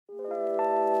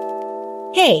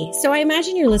Hey, so I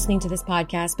imagine you're listening to this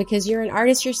podcast because you're an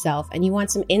artist yourself and you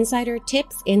want some insider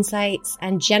tips, insights,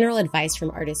 and general advice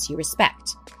from artists you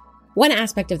respect. One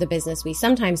aspect of the business we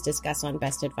sometimes discuss on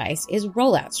Best Advice is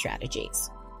rollout strategies.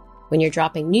 When you're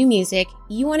dropping new music,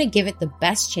 you want to give it the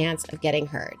best chance of getting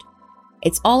heard.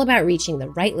 It's all about reaching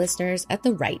the right listeners at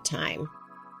the right time.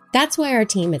 That's why our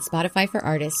team at Spotify for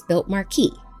Artists built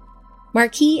Marquee.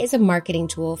 Marquee is a marketing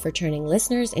tool for turning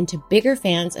listeners into bigger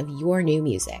fans of your new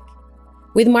music.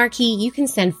 With Marquee, you can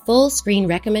send full-screen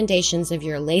recommendations of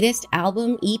your latest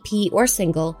album, EP, or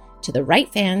single to the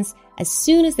right fans as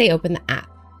soon as they open the app.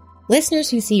 Listeners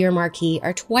who see your Marquee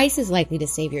are twice as likely to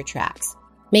save your tracks,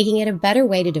 making it a better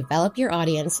way to develop your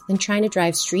audience than trying to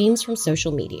drive streams from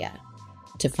social media.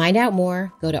 To find out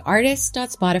more, go to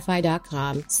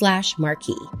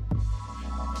artists.spotify.com/marquee.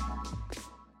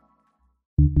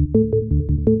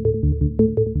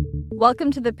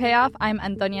 Welcome to The Payoff. I'm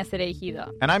Antonia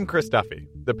Cereijido. And I'm Chris Duffy.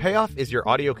 The Payoff is your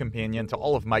audio companion to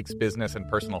all of Mike's business and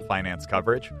personal finance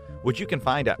coverage, which you can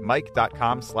find at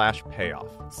mike.com/payoff.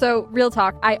 So, real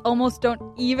talk, I almost don't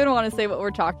even want to say what we're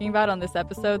talking about on this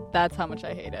episode. That's how much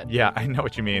I hate it. Yeah, I know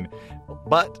what you mean.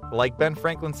 But, like Ben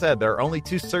Franklin said, there are only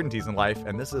two certainties in life,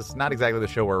 and this is not exactly the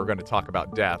show where we're going to talk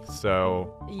about death,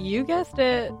 so... You guessed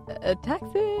it.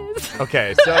 Taxes.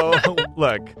 Okay, so,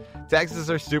 look, taxes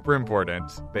are super important.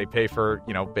 They pay for,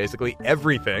 basically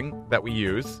everything that we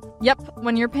use. Yep.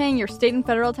 When you're paying your state and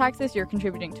federal taxes, you're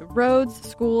contributing to roads,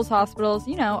 schools, hospitals,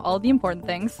 all the important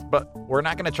things. But we're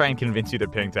not going to try and convince you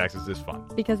that paying taxes is fun.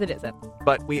 Because it isn't.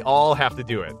 But we all have to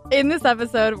do it. In this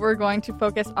episode, we're going to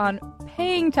focus on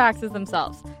paying taxes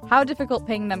themselves, how difficult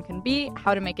paying them can be,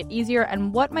 how to make it easier,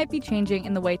 and what might be changing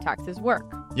in the way taxes work.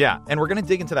 Yeah, and we're going to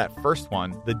dig into that first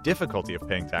one, the difficulty of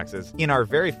paying taxes, in our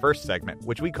very first segment,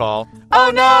 which we call, Oh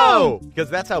No! Because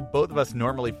that's how both of us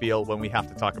normally feel when we have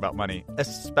to talk about money,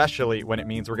 especially when it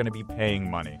means we're going to be paying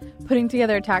money. Putting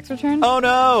together a tax return? Oh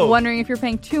no! Wondering if you're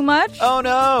paying too much? Oh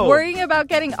no! Worrying about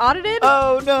getting audited?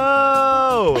 Oh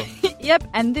no! Yep,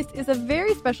 and this is a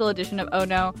very special edition of Oh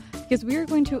No, because we are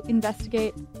going to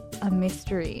investigate a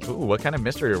mystery. Ooh, what kind of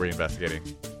mystery are we investigating?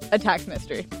 A tax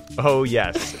mystery. Oh,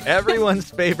 yes. Everyone's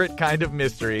favorite kind of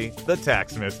mystery, the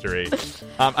tax mystery.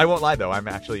 I won't lie, though. I'm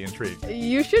actually intrigued.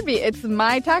 You should be. It's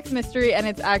my tax mystery, and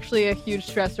it's actually a huge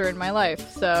stressor in my life.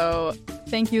 So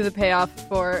thank you, The Payoff,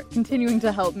 for continuing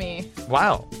to help me.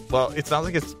 Wow. Well, it sounds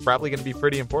like it's probably going to be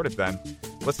pretty important then.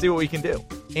 Let's see what we can do.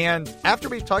 And after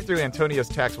we've talked through Antonia's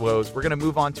tax woes, we're going to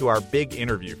move on to our big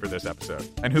interview for this episode.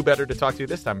 And who better to talk to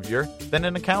this time of year than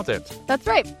an accountant? That's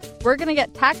right. We're going to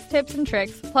get tax tips and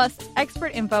tricks, plus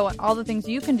expert info on all the things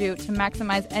you can do to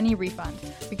maximize any refund.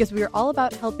 Because we are all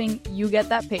about helping you get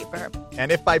that paper.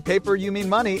 And if by paper you mean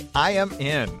money, I am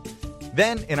in.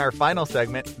 Then, in our final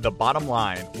segment, The Bottom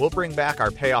Line, we'll bring back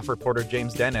our payoff reporter,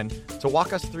 James Denon, to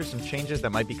walk us through some changes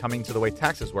that might be coming to the way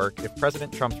taxes work if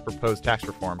President Trump's proposed tax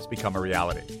reforms become a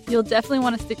reality. You'll definitely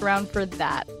want to stick around for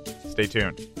that. Stay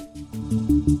tuned.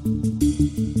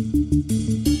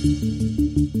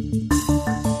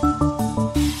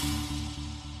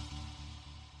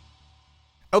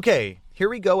 Okay, here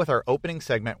we go with our opening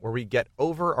segment where we get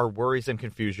over our worries and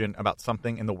confusion about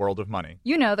something in the world of money.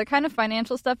 You know, the kind of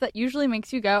financial stuff that usually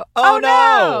makes you go, Oh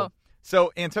no!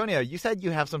 So, Antonia, you said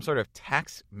you have some sort of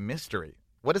tax mystery.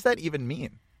 What does that even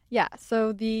mean? Yeah,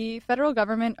 so the federal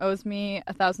government owes me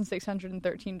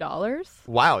 $1,613.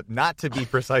 Wow, not to be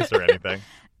precise or anything.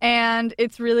 And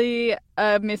it's really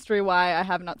a mystery why I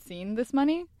have not seen this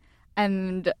money.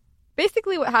 And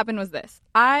basically what happened was this.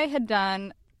 I had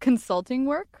done consulting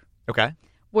work. Okay.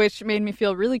 Which made me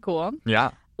feel really cool. Yeah.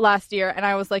 Last year. And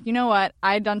I was like, you know what?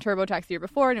 I had done TurboTax the year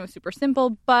before and it was super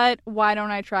simple, but why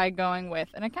don't I try going with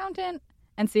an accountant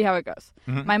and see how it goes?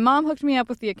 Mm-hmm. My mom hooked me up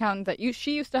with the accountant that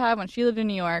she used to have when she lived in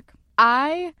New York.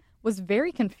 I was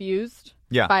very confused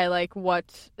by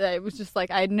what it was just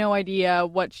like I had no idea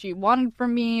what she wanted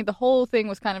from me. The whole thing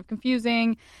was kind of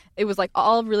confusing. It was like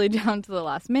all really down to the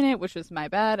last minute, which was my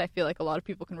bad. I feel like a lot of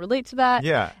people can relate to that.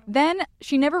 Yeah. Then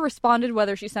she never responded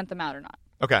whether she sent them out or not.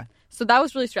 Okay. So that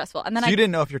was really stressful. And then you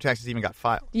didn't know if your taxes even got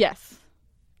filed? Yes.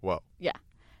 Whoa. Yeah.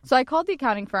 So I called the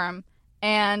accounting firm,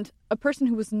 and a person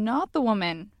who was not the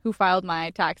woman who filed my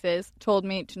taxes told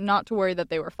me not to worry that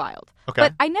they were filed. Okay.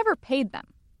 But I never paid them.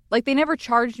 Like, they never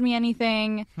charged me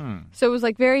anything. So it was,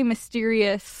 like, very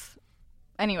mysterious.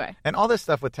 Anyway. And all this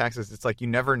stuff with taxes, it's like you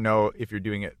never know if you're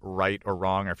doing it right or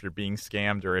wrong, or if you're being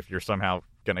scammed, or if you're somehow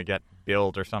going to get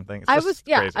billed or something. I was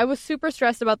super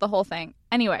stressed about the whole thing.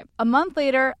 Anyway, a month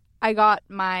later, I got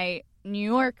my New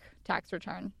York tax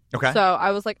return. Okay. So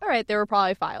I was like, all right, they were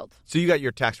probably filed. So you got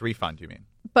your tax refund, you mean?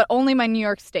 But only my New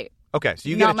York state. Okay, so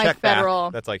you get Not a my check federal-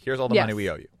 back that's like, here's all the Yes. money we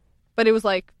owe you. But it was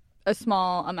like a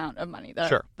small amount of money that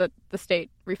Sure. the state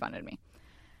refunded me.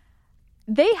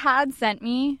 They had sent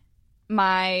me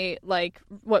my, like,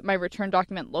 what my return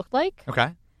document looked like.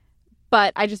 Okay.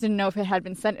 But I just didn't know if it had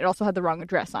been sent. It also had the wrong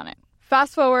address on it.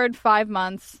 Fast forward 5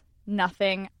 months,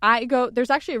 nothing. There's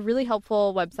actually a really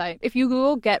helpful website. If you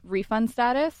Google get refund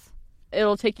status,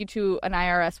 it'll take you to an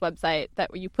IRS website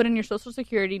that you put in your social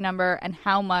security number and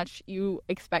how much you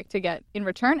expect to get in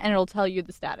return, and it'll tell you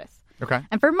the status. Okay.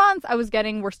 And for months,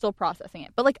 we're still processing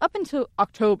it. But like up until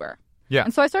October. Yeah.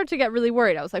 And so I started to get really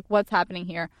worried. I was like, what's happening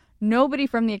here? Nobody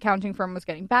from the accounting firm was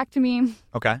getting back to me.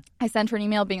 Okay. I sent her an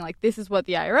email being like, this is what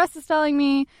the IRS is telling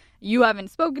me. You haven't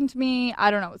spoken to me.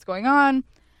 I don't know what's going on.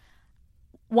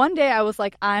 One day I was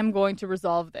like, I'm going to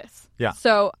resolve this. Yeah.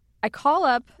 So I call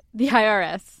up the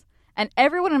IRS. And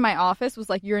everyone in my office was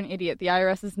like, you're an idiot. The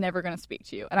IRS is never going to speak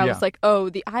to you. And I was like, oh,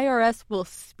 the IRS will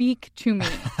speak to me.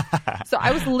 So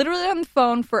I was literally on the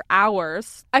phone for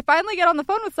hours. I finally get on the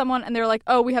phone with someone, and they're like,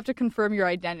 oh, we have to confirm your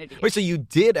identity. Wait, so you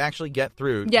did actually get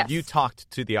through? Yes. You talked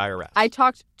to the IRS? I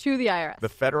talked to the IRS. The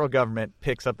federal government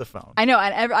picks up the phone. I know.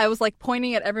 And I was like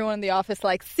pointing at everyone in the office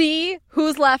like, see,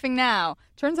 who's laughing now?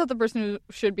 Turns out the person who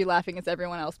should be laughing is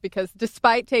everyone else, because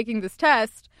despite taking this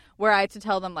test where I had to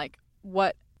tell them like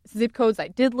what zip codes I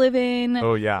did live in.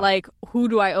 Oh, yeah. Like, who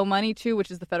do I owe money to, which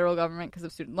is the federal government because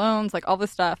of student loans, like all this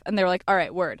stuff. And they were like, all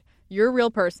right, word. You're a real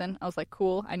person. I was like,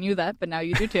 cool. I knew that, but now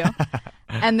you do too.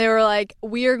 And they were like,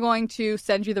 we are going to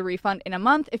send you the refund in a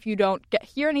month. If you don't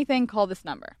hear anything, call this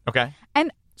number. Okay.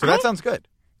 And so that sounds good.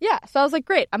 Yeah. So I was like,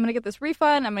 great. I'm going to get this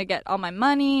refund. I'm going to get all my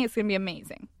money. It's going to be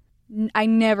amazing. I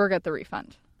never get the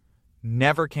refund.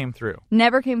 Never came through.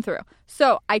 Never came through.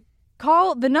 So I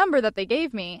call the number that they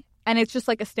gave me, and it's just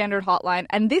like a standard hotline.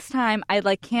 And this time I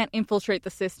like can't infiltrate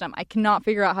the system. I cannot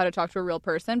figure out how to talk to a real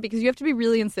person because you have to be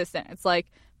really insistent. It's like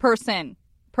person.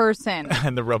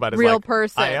 And the robot is real like,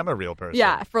 person. I am a real person.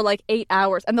 Yeah, for like 8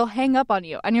 hours. And they'll hang up on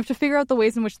you. And you have to figure out the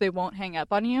ways in which they won't hang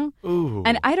up on you. Ooh.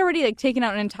 And I'd already like taken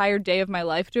out an entire day of my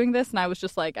life doing this. And I was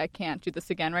just like, I can't do this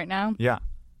again right now. Yeah.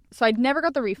 So I'd never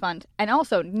got the refund. And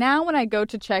also now when I go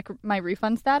to check my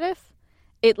refund status,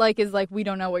 it like is like, we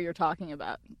don't know what you're talking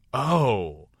about.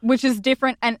 Oh. Which is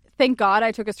different. And thank God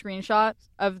I took a screenshot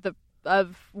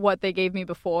of what they gave me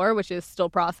before, which is still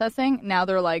processing. Now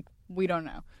they're like, we don't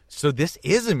know. So this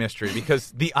is a mystery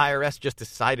because the IRS just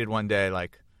decided one day,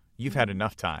 like, you've had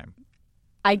enough time.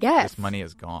 I guess. This money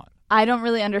is gone. I don't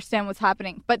really understand what's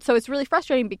happening. But so it's really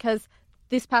frustrating because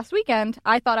this past weekend,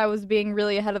 I thought I was being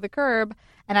really ahead of the curve.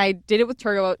 And I did it with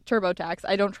TurboTax.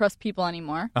 I don't trust people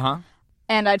anymore. Uh-huh.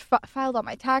 And I'd filed all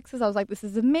my taxes. I was like, this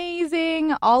is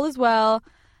amazing. All is well.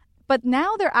 But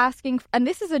now they're asking, and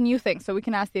this is a new thing, so we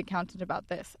can ask the accountant about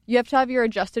this. You have to have your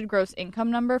adjusted gross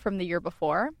income number from the year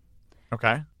before.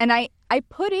 Okay. And I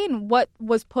put in what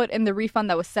was put in the refund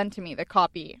that was sent to me, the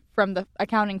copy from the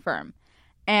accounting firm.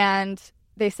 And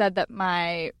they said that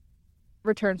my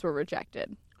returns were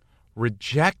rejected.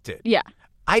 Rejected? Yeah.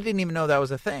 I didn't even know that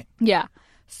was a thing. Yeah.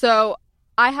 So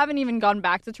I haven't even gone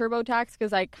back to TurboTax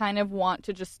because I kind of want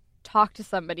to just talk to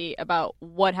somebody about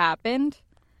what happened.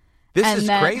 This is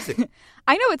crazy.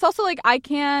 I know. It's also like I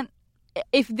can't.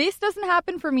 If this doesn't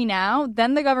happen for me now,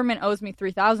 then the government owes me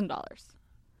 $3,000.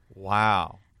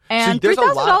 Wow. And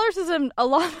 $3,000 is a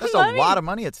lot of money. That's a lot of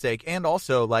money at stake, and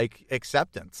also like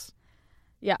acceptance.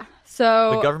 Yeah.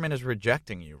 So the government is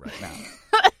rejecting you right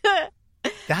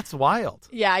now. That's wild.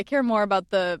 Yeah, I care more about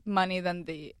the money than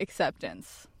the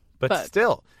acceptance. But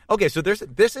still. Okay, so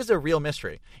this is a real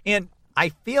mystery. And I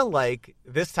feel like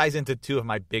this ties into two of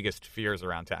my biggest fears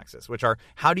around taxes, which are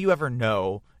how do you ever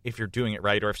know if you're doing it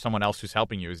right or if someone else who's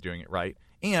helping you is doing it right?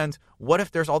 And what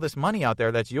if there's all this money out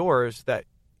there that's yours that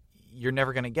you're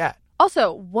never going to get?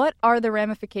 Also, what are the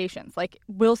ramifications? Like,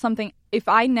 if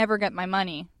I never get my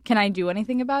money, can I do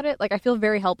anything about it? Like, I feel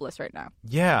very helpless right now.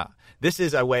 Yeah. This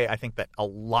is a way I think that a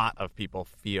lot of people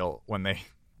feel when they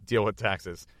deal with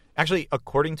taxes. Actually,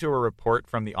 according to a report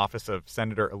from the office of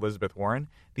Senator Elizabeth Warren,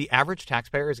 the average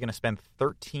taxpayer is going to spend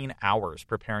 13 hours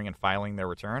preparing and filing their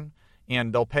return,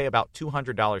 and they'll pay about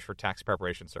 $200 for tax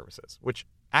preparation services, which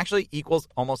actually equals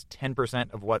almost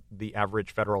 10% of what the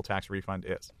average federal tax refund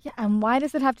is. Yeah, and why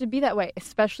does it have to be that way,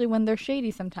 especially when they're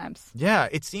shady sometimes? Yeah,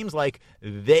 it seems like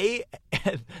the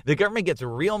government gets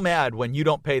real mad when you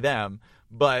don't pay them,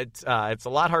 but it's a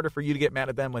lot harder for you to get mad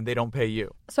at them when they don't pay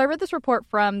you. So I read this report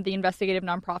from the investigative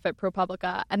nonprofit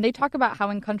ProPublica, and they talk about how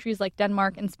in countries like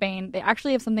Denmark and Spain, they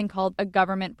actually have something called a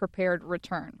government-prepared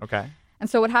return. Okay. And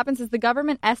so what happens is the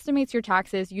government estimates your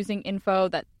taxes using info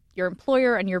that your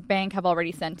employer and your bank have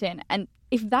already sent in. And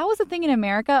if that was a thing in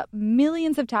America,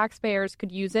 millions of taxpayers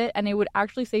could use it, and it would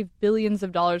actually save billions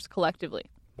of dollars collectively.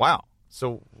 Wow.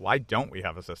 So why don't we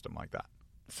have a system like that?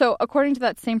 So according to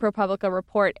that same ProPublica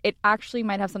report, it actually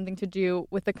might have something to do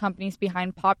with the companies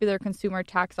behind popular consumer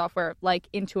tax software like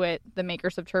Intuit, the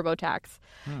makers of TurboTax.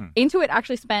 Intuit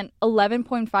actually spent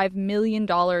 $11.5 million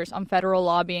on federal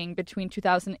lobbying between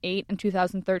 2008 and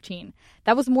 2013.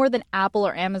 That was more than Apple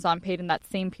or Amazon paid in that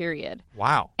same period.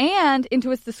 Wow. And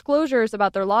Intuit's disclosures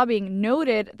about their lobbying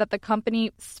noted that the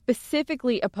company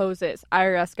specifically opposes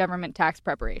IRS government tax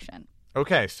preparation.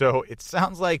 Okay, so it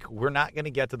sounds like we're not going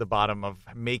to get to the bottom of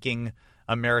making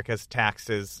America's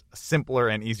taxes simpler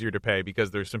and easier to pay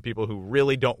because there's some people who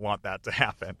really don't want that to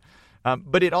happen.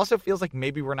 But it also feels like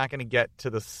maybe we're not going to get to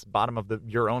the bottom of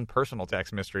your own personal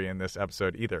tax mystery in this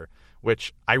episode either,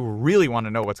 which I really want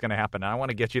to know what's going to happen. And I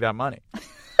want to get you that money.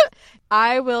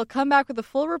 I will come back with a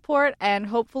full report and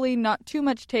hopefully not too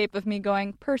much tape of me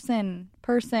going person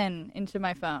into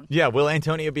my phone. Yeah, will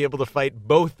Antonia be able to fight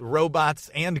both robots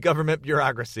and government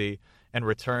bureaucracy and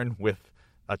return with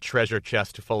a treasure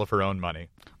chest full of her own money?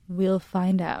 We'll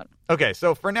find out. Okay,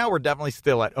 so for now, we're definitely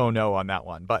still at oh no on that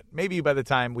one. But maybe by the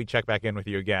time we check back in with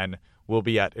you again, we'll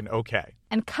be at an okay.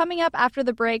 And coming up after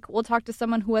the break, we'll talk to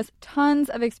someone who has tons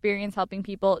of experience helping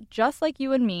people just like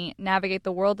you and me navigate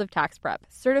the world of tax prep,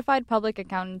 certified public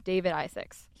accountant David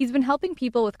Isaacs. He's been helping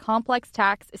people with complex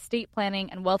tax, estate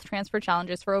planning, and wealth transfer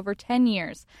challenges for over 10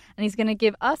 years. And he's going to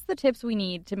give us the tips we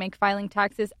need to make filing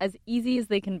taxes as easy as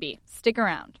they can be. Stick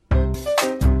around.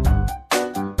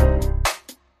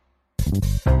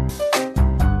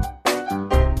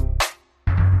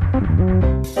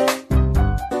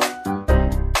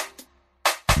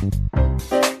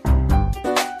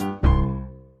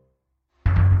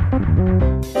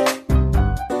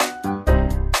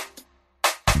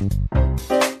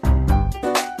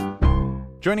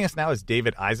 Joining us now is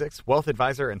David Isaacs, wealth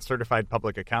advisor and certified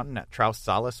public accountant at Trouse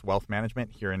Salas Wealth Management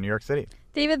here in New York City.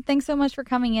 David, thanks so much for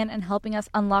coming in and helping us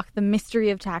unlock the mystery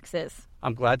of taxes.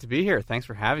 I'm glad to be here. Thanks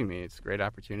for having me. It's a great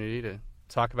opportunity to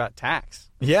talk about tax.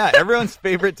 Yeah, everyone's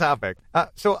favorite topic.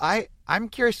 So I'm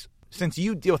curious, since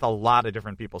you deal with a lot of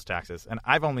different people's taxes, and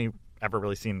I've only ever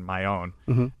really seen my own,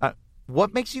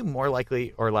 what makes you more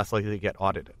likely or less likely to get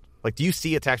audited? Like, do you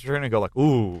see a tax return and go like,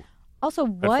 ooh, also,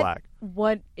 flag.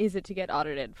 What is it to get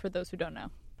audited for those who don't know?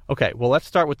 Okay, well, let's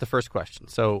start with the first question.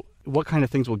 So what kind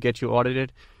of things will get you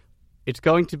audited? It's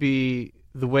going to be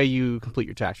the way you complete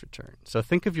your tax return. So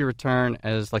think of your return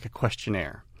as like a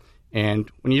questionnaire. And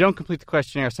when you don't complete the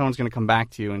questionnaire, someone's going to come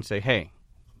back to you and say, hey,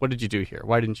 what did you do here?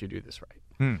 Why didn't you do this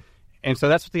right? And so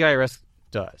that's what the IRS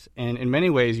does. And in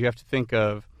many ways, you have to think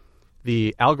of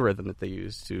the algorithm that they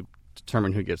use to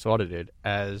determine who gets audited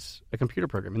as a computer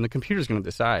program. And the computer's going to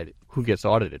decide who gets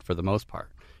audited for the most part.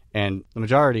 And the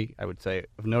majority, I would say,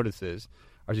 of notices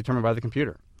are determined by the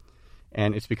computer.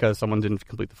 And it's because someone didn't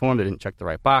complete the form, they didn't check the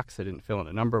right box, they didn't fill in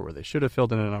a number where they should have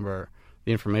filled in a number,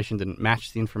 the information didn't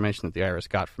match the information that the IRS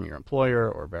got from your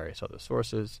employer or various other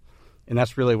sources. And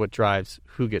that's really what drives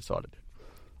who gets audited.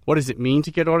 What does it mean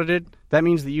to get audited? That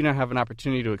means that you now have an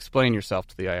opportunity to explain yourself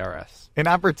to the IRS. An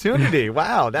opportunity.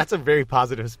 Wow, that's a very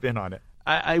positive spin on it.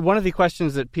 One of the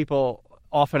questions that people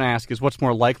often ask is what's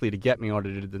more likely to get me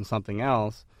audited than something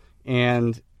else?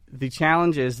 And the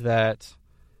challenge is that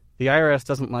the IRS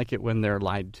doesn't like it when they're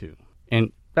lied to.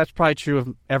 And that's probably true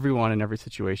of everyone in every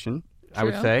situation, I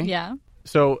would say. Yeah.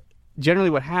 So generally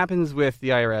what happens with the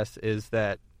IRS is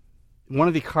that one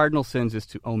of the cardinal sins is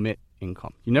to omit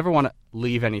income. You never want to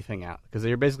leave anything out because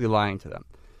you're basically lying to them.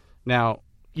 Now,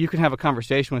 you can have a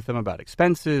conversation with them about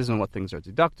expenses and what things are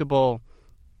deductible,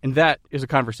 and that is a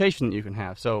conversation that you can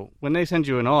have. So when they send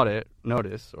you an audit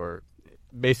notice, or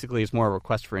basically it's more a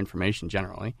request for information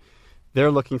generally,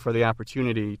 they're looking for the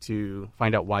opportunity to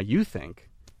find out why you think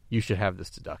you should have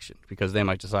this deduction, because they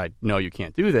might decide, no, you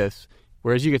can't do this.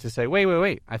 Whereas you get to say,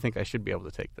 wait, I think I should be able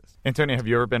to take this. Antonia, have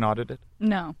you ever been audited?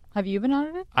 No. Have you been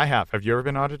audited? I have. Have you ever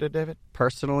been audited, David?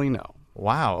 Personally, no.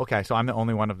 Wow. Okay. So I'm the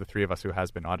only one of the three of us who has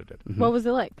been audited. Mm-hmm. What was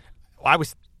it like? I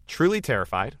was truly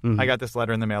terrified. Mm-hmm. I got this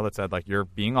letter in the mail that said, like, you're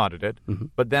being audited. Mm-hmm.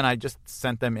 But then I just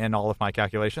sent them in all of my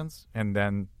calculations, and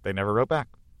then they never wrote back.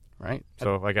 Right.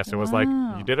 So I guess it was like,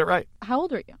 you did it right. How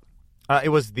old are you? It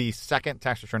was the second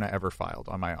tax return I ever filed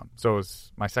on my own. So it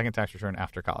was my second tax return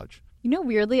after college. You know,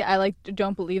 weirdly, I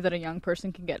don't believe that a young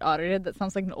person can get audited. That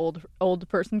sounds like an old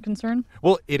person concern.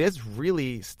 Well, it is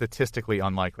really statistically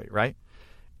unlikely, right?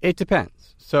 It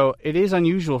depends. So it is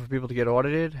unusual for people to get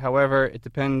audited. However, it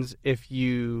depends if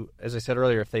you, as I said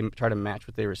earlier, if they try to match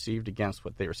what they received against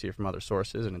what they received from other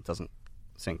sources and it doesn't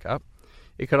sync up.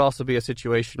 It could also be a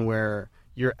situation where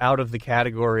you're out of the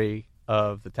category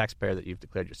of the taxpayer that you've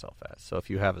declared yourself as. So if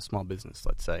you have a small business,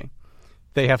 let's say,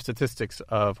 they have statistics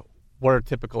of what are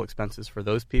typical expenses for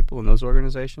those people in those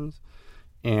organizations.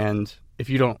 And if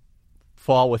you don't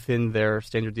fall within their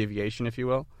standard deviation, if you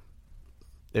will,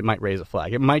 it might raise a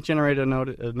flag. It might generate a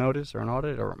notice or an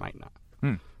audit, or it might not.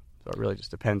 So it really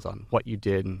just depends on what you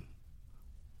did and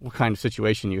what kind of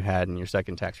situation you had in your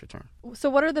second tax return. So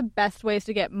what are the best ways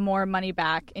to get more money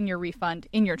back in your refund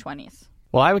in your 20s?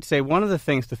 Well, I would say one of the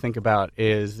things to think about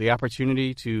is the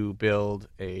opportunity to build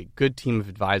a good team of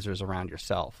advisors around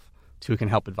yourself who can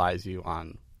help advise you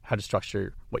on how to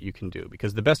structure what you can do.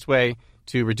 Because the best way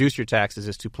to reduce your taxes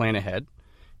is to plan ahead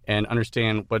and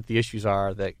understand what the issues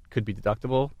are that could be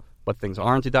deductible, what things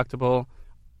aren't deductible.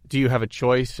 Do you have a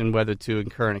choice in whether to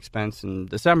incur an expense in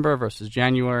December versus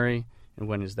January, and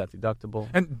when is that deductible?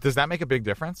 And does that make a big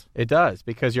difference? It does,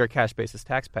 because you're a cash basis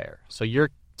taxpayer. So your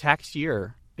tax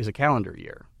year is a calendar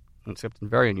year, except in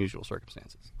very unusual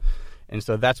circumstances. And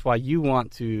so that's why you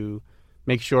want to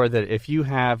make sure that if you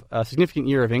have a significant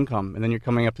year of income and then you're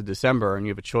coming up to December and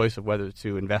you have a choice of whether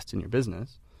to invest in your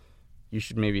business, you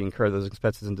should maybe incur those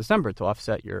expenses in December to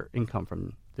offset your income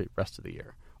from the rest of the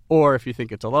year. Or if you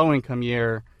think it's a low-income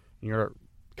year and you're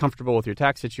comfortable with your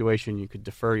tax situation, you could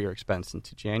defer your expense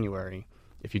into January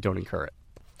if you don't incur it.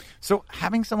 So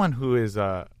having someone who is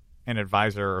an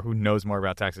advisor or who knows more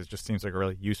about taxes just seems like a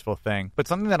really useful thing. But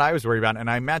something that I was worried about, and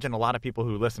I imagine a lot of people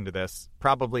who listen to this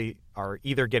probably are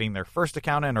either getting their first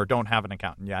accountant or don't have an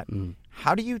accountant yet.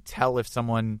 How do you tell if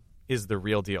someone is the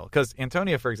real deal? Because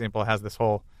Antonia, for example, has this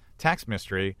whole tax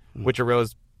mystery, which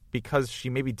arose because she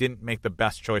maybe didn't make the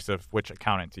best choice of which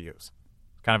accountant to use.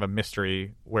 Kind of a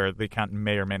mystery where the accountant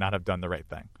may or may not have done the right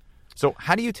thing. So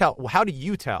how do you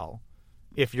tell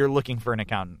if you're looking for an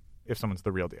accountant, if someone's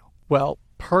the real deal? Well,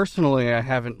 personally, I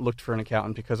haven't looked for an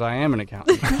accountant because I am an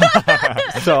accountant.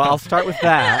 So I'll start with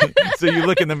that. So you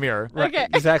look in the mirror. Right. Okay.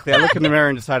 Exactly. I look in the mirror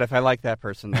and decide if I like that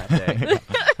person that day.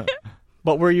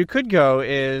 But where you could go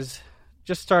is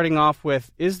just starting off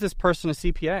with, is this person a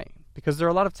CPA? Because there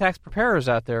are a lot of tax preparers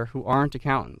out there who aren't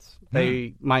accountants.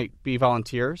 They might be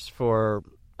volunteers for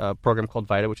a program called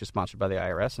VITA, which is sponsored by the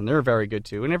IRS, and they're very good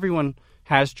too. And everyone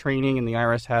has training, and the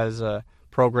IRS has a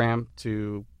program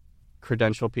to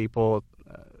credential people,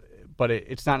 but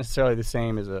it's not necessarily the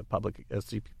same as a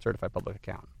certified public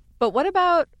accountant. But what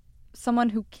about someone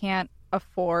who can't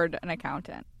afford an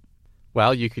accountant?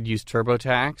 Well, you could use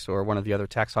TurboTax or one of the other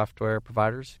tax software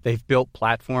providers. They've built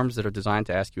platforms that are designed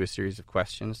to ask you a series of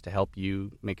questions to help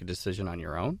you make a decision on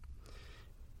your own.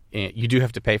 And you do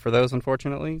have to pay for those,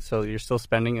 unfortunately, so you're still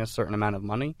spending a certain amount of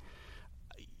money.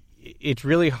 It's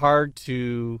really hard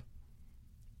to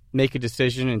make a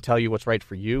decision and tell you what's right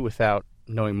for you without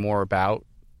knowing more about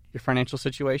your financial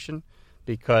situation,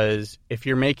 because if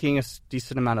you're making a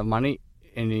decent amount of money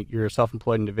and you're a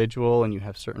self-employed individual and you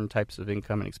have certain types of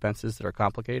income and expenses that are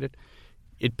complicated,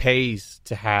 it pays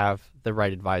to have the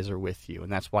right advisor with you. And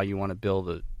that's why you want to build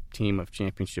a team of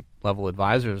championship-level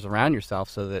advisors around yourself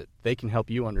so that they can help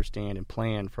you understand and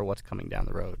plan for what's coming down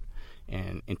the road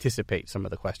and anticipate some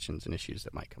of the questions and issues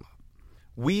that might come up.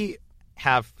 We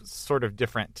have sort of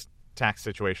different tax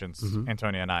situations,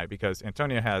 Antonia and I, because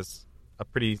Antonia has a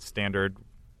pretty standard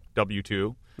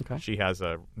W-2. Okay. She has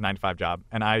a 9-to-5 job,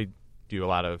 and I do a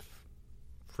lot of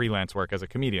freelance work as a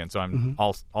comedian, so I'm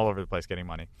all over the place getting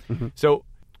money. So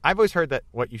I've always heard that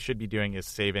what you should be doing is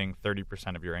saving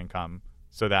 30% of your income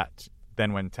so that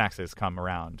then when taxes come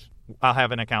around, I'll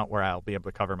have an account where I'll be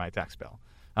able to cover my tax bill,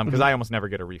 because I almost never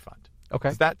get a refund. Okay.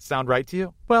 Does that sound right to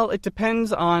you? Well, it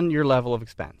depends on your level of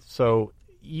expense. So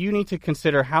you need to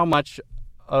consider how much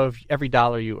of every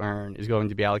dollar you earn is going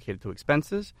to be allocated to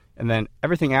expenses, and then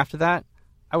everything after that,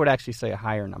 I would actually say a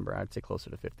higher number. I'd say closer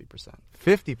to 50%.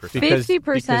 50%? 50%?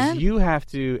 Because you have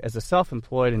to, as a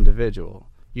self-employed individual,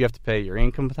 you have to pay your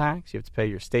income tax, you have to pay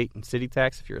your state and city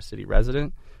tax if you're a city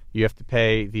resident, you have to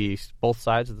pay both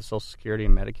sides of the Social Security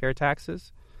and Medicare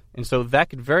taxes, and so that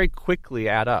could very quickly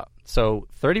add up. So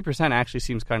 30% actually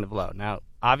seems kind of low. Now,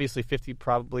 obviously 50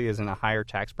 probably is in a higher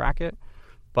tax bracket,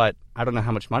 but I don't know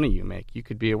how much money you make. You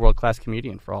could be a world-class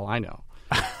comedian for all I know.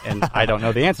 And I don't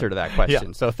know the answer to that question.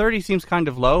 Yeah. So 30 seems kind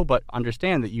of low, but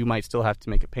understand that you might still have to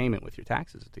make a payment with your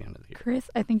taxes at the end of the year. Chris,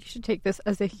 I think you should take this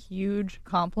as a huge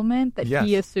compliment that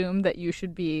he assumed that you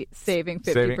should be saving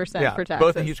 50% for taxes.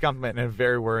 Both a huge compliment and a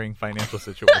very worrying financial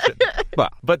situation.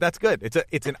 But that's good.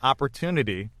 It's an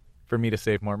opportunity for me to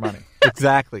save more money.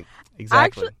 Exactly.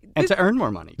 Actually, and to earn more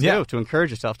money, too, to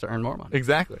encourage yourself to earn more money.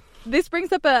 Exactly. This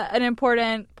brings up an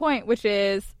important point, which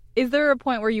is there a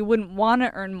point where you wouldn't want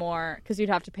to earn more because you'd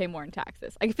have to pay more in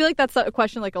taxes? I feel like that's a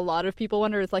question like a lot of people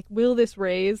wonder is like, will this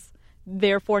raise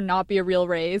therefore not be a real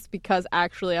raise because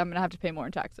actually I'm going to have to pay more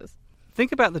in taxes?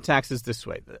 Think about the taxes this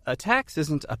way. A tax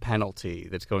isn't a penalty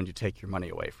that's going to take your money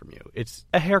away from you. It's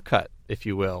a haircut, if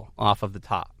you will, off of the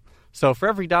top. So for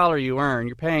every dollar you earn,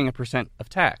 you're paying 1% of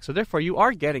tax. So therefore, you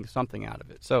are getting something out of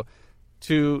it. So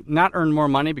to not earn more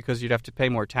money because you'd have to pay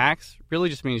more tax really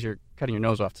just means you're cutting your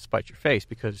nose off to spite your face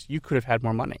because you could have had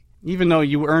more money. Even though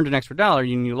you earned an extra dollar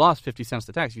and you lost 50 cents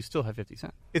to tax, you still have 50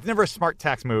 cents. It's never a smart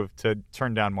tax move to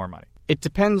turn down more money. It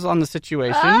depends on the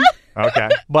situation. Okay.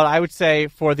 But I would say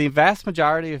for the vast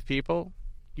majority of people,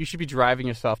 you should be driving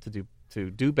yourself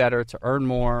to do better, to earn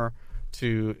more,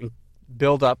 to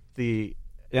build up the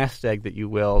nest egg that you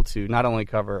will to not only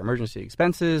cover emergency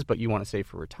expenses, but you want to save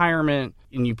for retirement,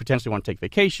 and you potentially want to take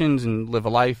vacations and live a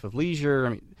life of leisure. I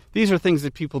mean, these are things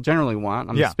that people generally want.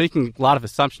 I'm speaking a lot of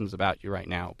assumptions about you right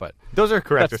now, but those are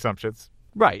correct assumptions.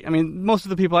 Right. I mean, most of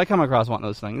the people I come across want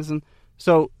those things, and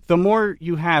so the more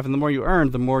you have and the more you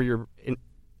earn, the more you're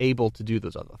able to do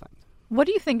those other things. What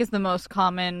do you think is the most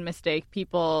common mistake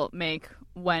people make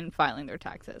when filing their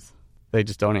taxes? They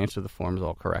just don't answer the forms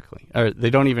all correctly. Or they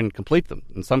don't even complete them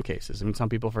in some cases. I mean, some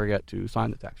people forget to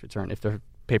sign the tax return if they're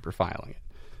paper filing it.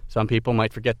 Some people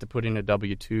might forget to put in a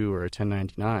W-2 or a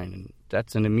 1099, and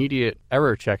that's an immediate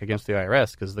error check against the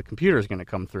IRS because the computer is going to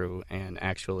come through and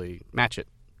actually match it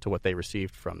to what they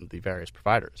received from the various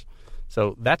providers.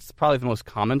 So that's probably the most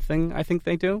common thing I think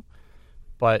they do.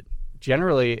 But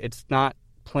generally, it's not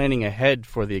planning ahead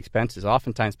for the expenses.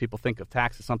 Oftentimes, people think of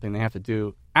tax as something they have to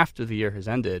do after the year has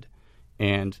ended,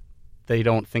 and they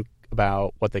don't think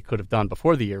about what they could have done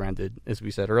before the year ended, as we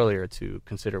said earlier, to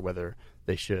consider whether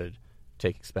they should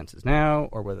take expenses now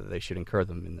or whether they should incur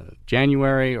them in the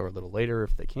January or a little later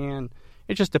if they can.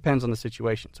 It just depends on the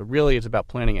situation. So really, it's about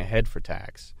planning ahead for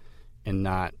tax and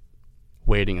not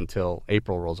waiting until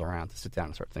April rolls around to sit down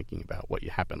and start thinking about what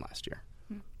happened last year.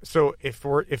 So if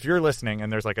you're listening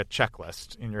and there's like a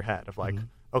checklist in your head of like,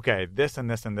 okay, this and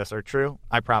this and this are true,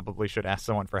 I probably should ask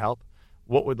someone for help.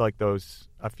 What would like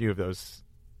a few of those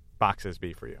boxes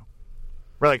be for you?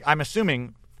 Where like I'm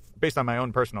assuming, based on my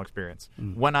own personal experience,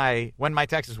 when my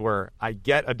taxes were, I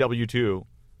get a W-2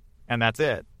 and that's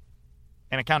it.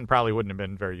 An accountant probably wouldn't have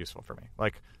been very useful for me.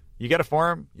 Like you get a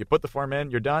form, you put the form in,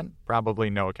 you're done.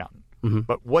 Probably no accountant.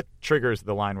 But what triggers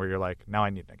the line where you're like, now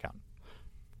I need an accountant?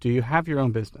 Do you have your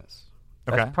own business?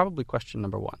 That's probably question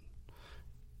number one.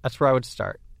 That's where I would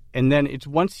start. And then it's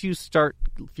once you start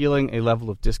feeling a level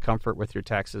of discomfort with your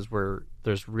taxes where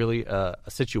there's really a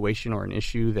situation or an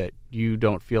issue that you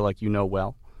don't feel like you know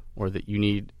well or that you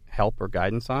need help or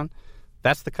guidance on,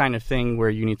 that's the kind of thing where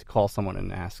you need to call someone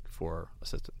and ask for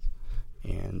assistance.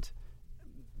 And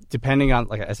depending on,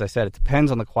 like as I said, it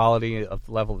depends on the quality of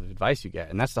the level of advice you get.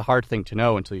 And that's the hard thing to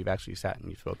know until you've actually sat and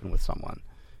you've spoken with someone.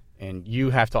 And you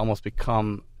have to almost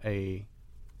become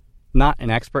not an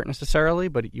expert necessarily,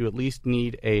 but you at least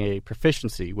need a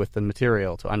proficiency with the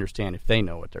material to understand if they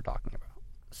know what they're talking about.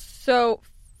 So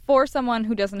for someone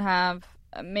who doesn't have,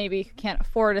 maybe can't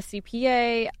afford a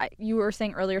CPA, you were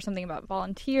saying earlier something about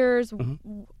volunteers.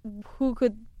 Who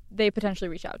could they potentially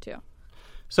reach out to?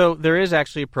 So there is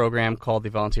actually a program called the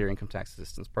Volunteer Income Tax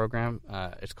Assistance Program.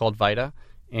 It's called VITA,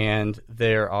 and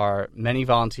there are many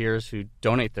volunteers who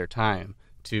donate their time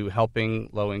to helping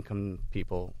low-income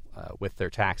people with their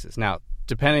taxes. Now,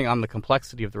 depending on the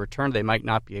complexity of the return, they might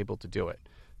not be able to do it.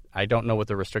 I don't know what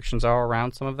the restrictions are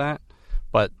around some of that,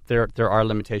 but there are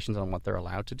limitations on what they're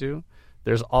allowed to do.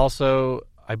 There's also,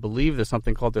 I believe, there's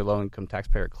something called the Low-Income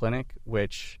Taxpayer Clinic,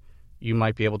 which you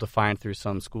might be able to find through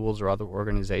some schools or other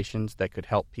organizations that could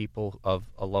help people of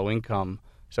a low income.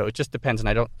 So it just depends. And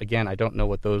I don't know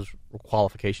what those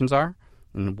qualifications are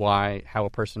and how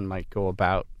a person might go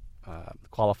about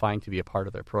qualifying to be a part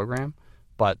of their program,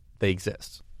 but they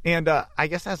exist. And I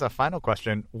guess as a final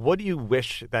question, what do you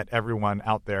wish that everyone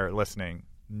out there listening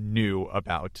knew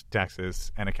about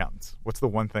taxes and accountants? What's the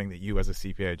one thing that you as a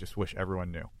CPA just wish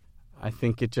everyone knew? I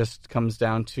think it just comes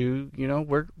down to,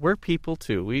 we're people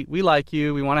too. We like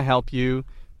you. We want to help you.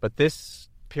 But this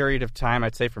period of time,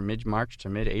 I'd say from mid-March to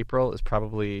mid-April, is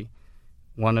probably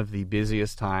one of the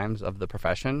busiest times of the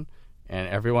profession. And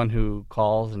everyone who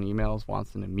calls and emails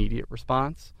wants an immediate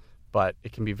response. But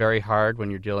it can be very hard when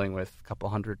you're dealing with a couple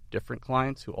hundred different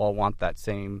clients who all want that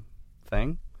same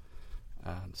thing.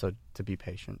 So to be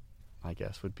patient, I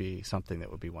guess, would be something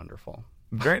that would be wonderful.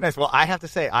 Very nice. Well, I have to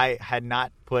say, I had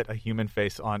not put a human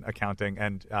face on accounting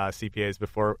and CPAs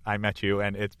before I met you,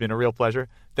 and it's been a real pleasure.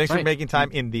 Thanks for making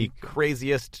time in the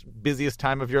craziest, busiest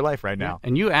time of your life right now.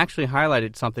 And you actually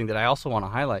highlighted something that I also want to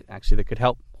highlight, actually, that could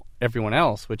help everyone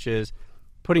else, which is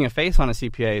putting a face on a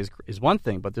CPA is one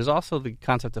thing, but there's also the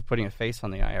concept of putting a face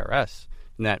on the IRS,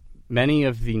 and that many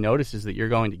of the notices that you're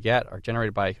going to get are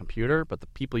generated by a computer, but the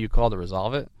people you call to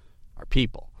resolve it are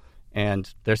people.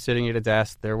 And they're sitting at a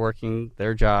desk, they're working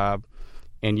their job,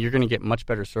 and you're going to get much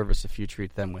better service if you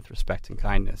treat them with respect and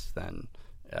kindness than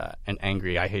an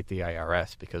angry, I hate the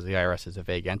IRS, because the IRS is a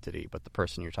vague entity, but the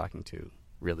person you're talking to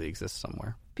really exists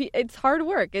somewhere. It's hard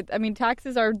work.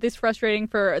 Taxes are this frustrating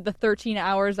for the 13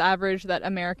 hours average that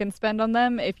Americans spend on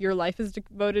them. If your life is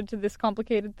devoted to this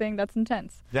complicated thing, that's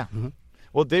intense. Yeah. Mm-hmm.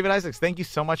 Well, David Isaacs, thank you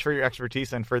so much for your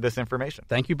expertise and for this information.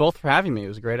 Thank you both for having me. It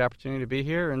was a great opportunity to be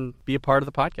here and be a part of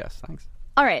the podcast. Thanks.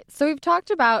 All right. So we've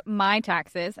talked about my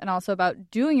taxes and also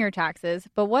about doing your taxes,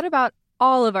 but what about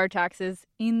all of our taxes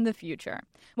in the future?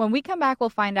 When we come back, we'll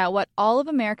find out what all of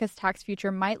America's tax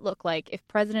future might look like if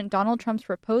President Donald Trump's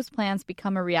proposed plans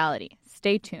become a reality.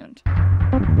 Stay tuned.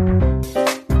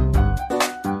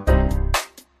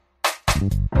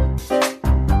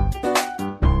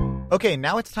 Okay,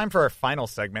 now it's time for our final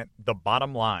segment, The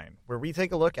Bottom Line, where we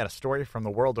take a look at a story from the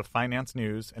world of finance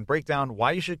news and break down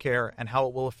why you should care and how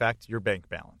it will affect your bank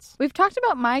balance. We've talked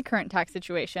about my current tax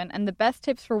situation and the best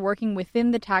tips for working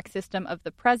within the tax system of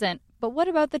the present, but what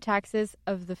about the taxes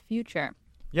of the future?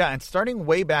 Yeah, and starting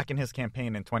way back in his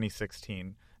campaign in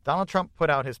 2016, Donald Trump put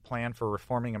out his plan for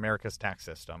reforming America's tax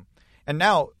system. And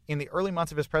now, in the early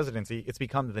months of his presidency, it's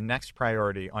become the next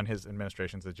priority on his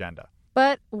administration's agenda.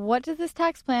 But what does this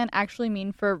tax plan actually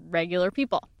mean for regular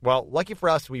people? Well, lucky for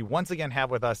us, we once again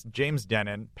have with us James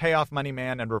Dennen, Payoff money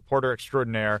man and reporter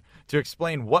extraordinaire, to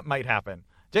explain what might happen.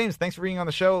 James, thanks for being on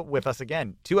the show with us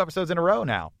again. 2 episodes in a row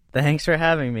now. Thanks for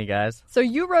having me, guys. So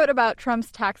you wrote about Trump's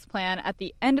tax plan at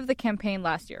the end of the campaign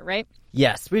last year, right?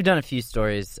 Yes, we've done a few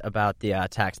stories about the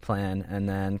tax plan, and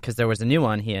then because there was a new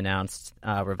one, he announced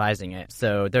revising it.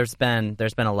 So there's been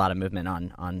a lot of movement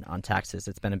on taxes.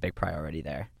 It's been a big priority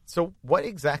there. So what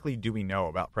exactly do we know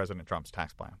about President Trump's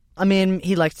tax plan? I mean,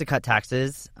 he likes to cut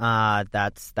taxes.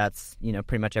 That's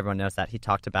pretty much everyone knows that. He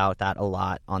talked about that a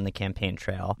lot on the campaign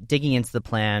trail. Digging into the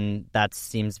plan, that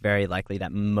seems very likely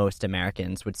that most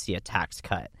Americans would see a tax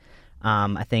cut.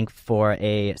 I think for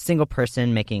a single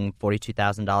person making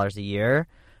 $42,000 a year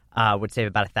would save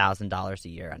about $1,000 a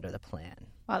year under the plan.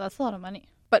 Wow, that's a lot of money.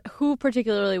 But who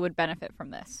particularly would benefit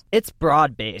from this? It's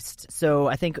broad-based. So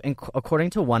I think according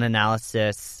to one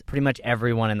analysis, pretty much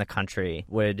everyone in the country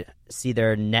would see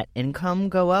their net income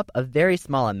go up a very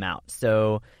small amount.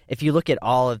 So if you look at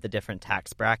all of the different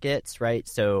tax brackets, right,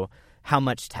 so how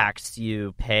much tax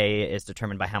you pay is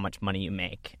determined by how much money you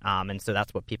make. And so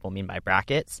that's what people mean by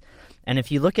brackets. And if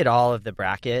you look at all of the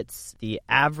brackets, the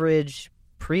average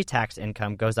pre-tax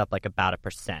income goes up like about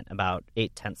 1%, about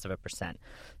 0.8%.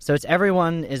 So it's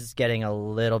everyone is getting a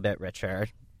little bit richer,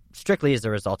 strictly as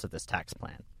a result of this tax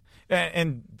plan.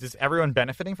 And is everyone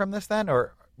benefiting from this then,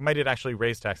 or might it actually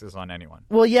raise taxes on anyone?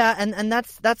 Well, yeah, and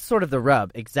that's sort of the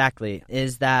rub, exactly,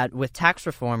 is that with tax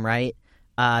reform, right,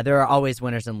 there are always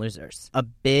winners and losers. A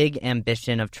big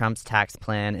ambition of Trump's tax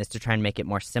plan is to try and make it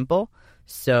more simple.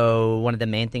 So one of the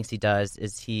main things he does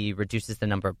is he reduces the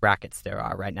number of brackets there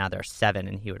are. Right now there are 7,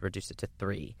 and he would reduce it to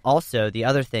 3. Also, the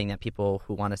other thing that people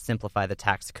who want to simplify the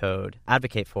tax code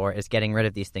advocate for is getting rid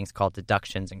of these things called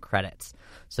deductions and credits.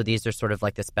 So these are sort of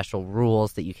like the special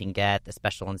rules that you can get, the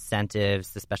special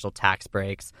incentives, the special tax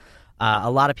breaks.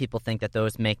 A lot of people think that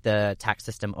those make the tax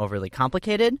system overly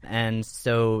complicated, and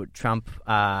so Trump,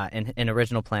 in an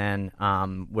original plan,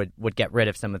 would get rid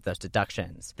of some of those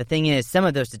deductions. The thing is, some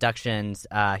of those deductions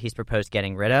he's proposed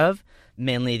getting rid of,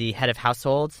 mainly the head of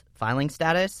household filing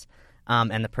status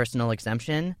and the personal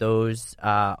exemption. Those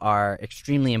are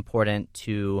extremely important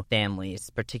to families,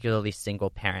 particularly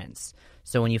single parents.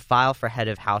 So when you file for head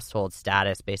of household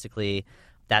status, basically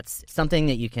that's something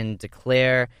that you can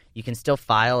declare. You can still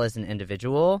file as an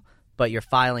individual, but you're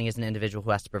filing as an individual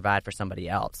who has to provide for somebody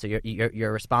else. So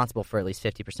you're responsible for at least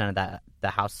 50% of the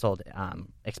household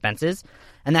expenses,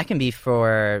 and that can be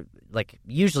for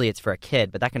usually it's for a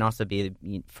kid, but that can also be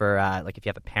for if you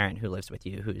have a parent who lives with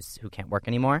you who can't work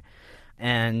anymore.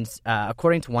 And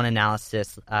according to one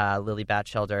analysis, Lily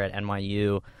Batchelder at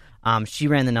NYU, she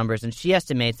ran the numbers, and she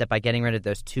estimates that by getting rid of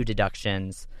those 2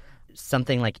 deductions,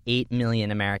 something like 8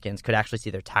 million Americans could actually see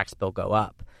their tax bill go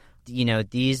up.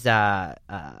 These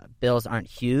bills aren't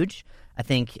huge. I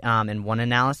think in one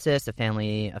analysis, a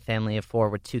family of 4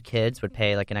 with 2 kids would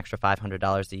pay like an extra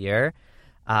 $500 a year,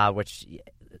 which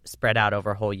spread out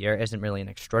over a whole year isn't really an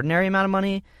extraordinary amount of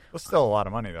money. Well, still a lot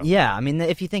of money, though. Yeah, I mean,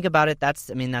 if you think about it,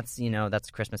 that's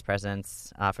Christmas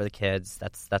presents for the kids.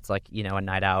 That's like a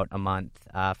night out a month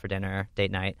for dinner,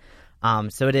 date night.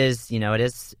 So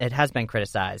it has been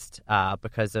criticized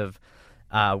because of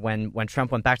when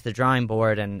Trump went back to the drawing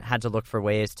board and had to look for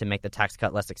ways to make the tax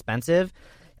cut less expensive.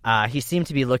 He seemed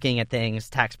to be looking at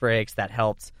tax breaks that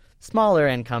helped smaller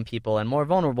income people and more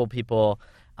vulnerable people,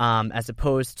 as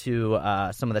opposed to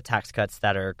some of the tax cuts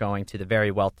that are going to the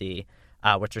very wealthy,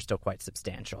 which are still quite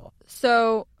substantial.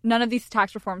 So none of these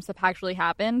tax reforms have actually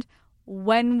happened.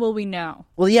 When will we know?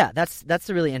 Well, yeah, that's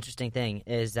the really interesting thing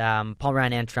is Paul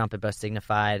Ryan and Trump have both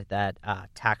signified that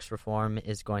tax reform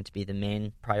is going to be the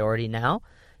main priority now.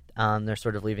 They're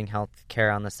sort of leaving health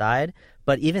care on the side.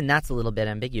 But even that's a little bit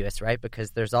ambiguous, right?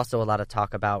 Because there's also a lot of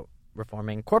talk about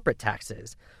reforming corporate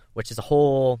taxes, which is a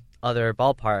whole other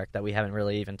ballpark that we haven't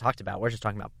really even talked about. We're just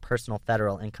talking about personal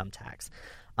federal income tax.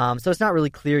 So it's not really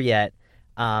clear yet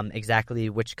exactly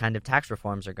which kind of tax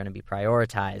reforms are going to be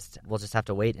prioritized. We'll just have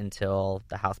to wait until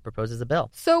the House proposes a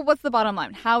bill. So what's the bottom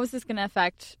line? How is this going to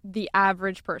affect the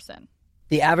average person?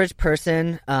 The average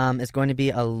person is going to be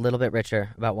a little bit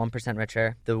richer, about 1%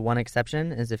 richer. The one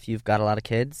exception is if you've got a lot of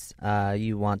kids,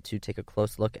 you want to take a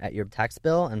close look at your tax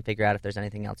bill and figure out if there's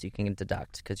anything else you can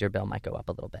deduct because your bill might go up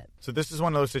a little bit. So this is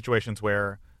one of those situations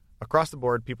where across the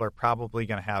board, people are probably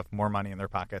going to have more money in their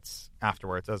pockets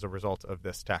afterwards as a result of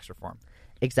this tax reform.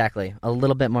 Exactly. A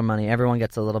little bit more money. Everyone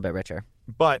gets a little bit richer.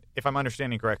 But if I'm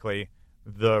understanding correctly,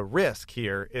 the risk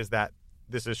here is that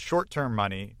this is short-term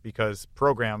money because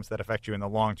programs that affect you in the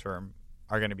long term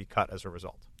are going to be cut as a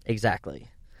result. Exactly.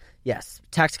 Yes.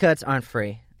 Tax cuts aren't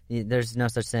free. There's no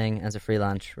such thing as a free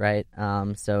lunch, right?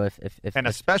 So if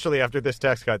especially after this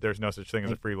tax cut, there's no such thing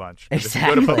as a free lunch. Exactly. If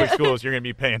you go to public schools, you're going to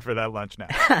be paying for that lunch now.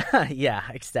 Yeah,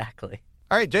 exactly.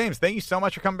 All right, James, thank you so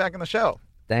much for coming back on the show.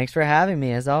 Thanks for having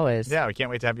me, as always. Yeah, we can't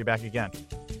wait to have you back again.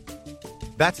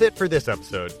 That's it for this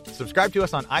episode. Subscribe to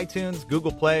us on iTunes,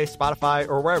 Google Play, Spotify,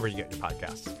 or wherever you get your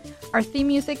podcasts. Our theme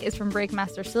music is from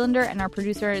Breakmaster Cylinder, and our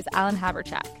producer is Alan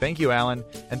Haberchak. Thank you, Alan.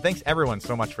 And thanks, everyone,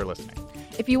 so much for listening.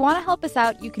 If you want to help us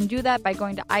out, you can do that by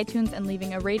going to iTunes and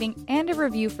leaving a rating and a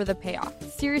review for The Payoff.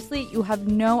 Seriously, you have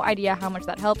no idea how much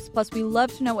that helps. Plus, we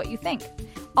love to know what you think.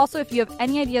 Also, if you have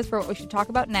any ideas for what we should talk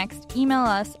about next, email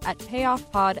us at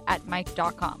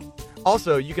payoffpod@mike.com.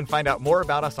 Also, you can find out more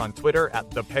about us on Twitter at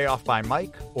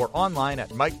 @ThePayoffByMike or online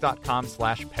at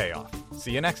mike.com/payoff.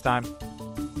 See you next time.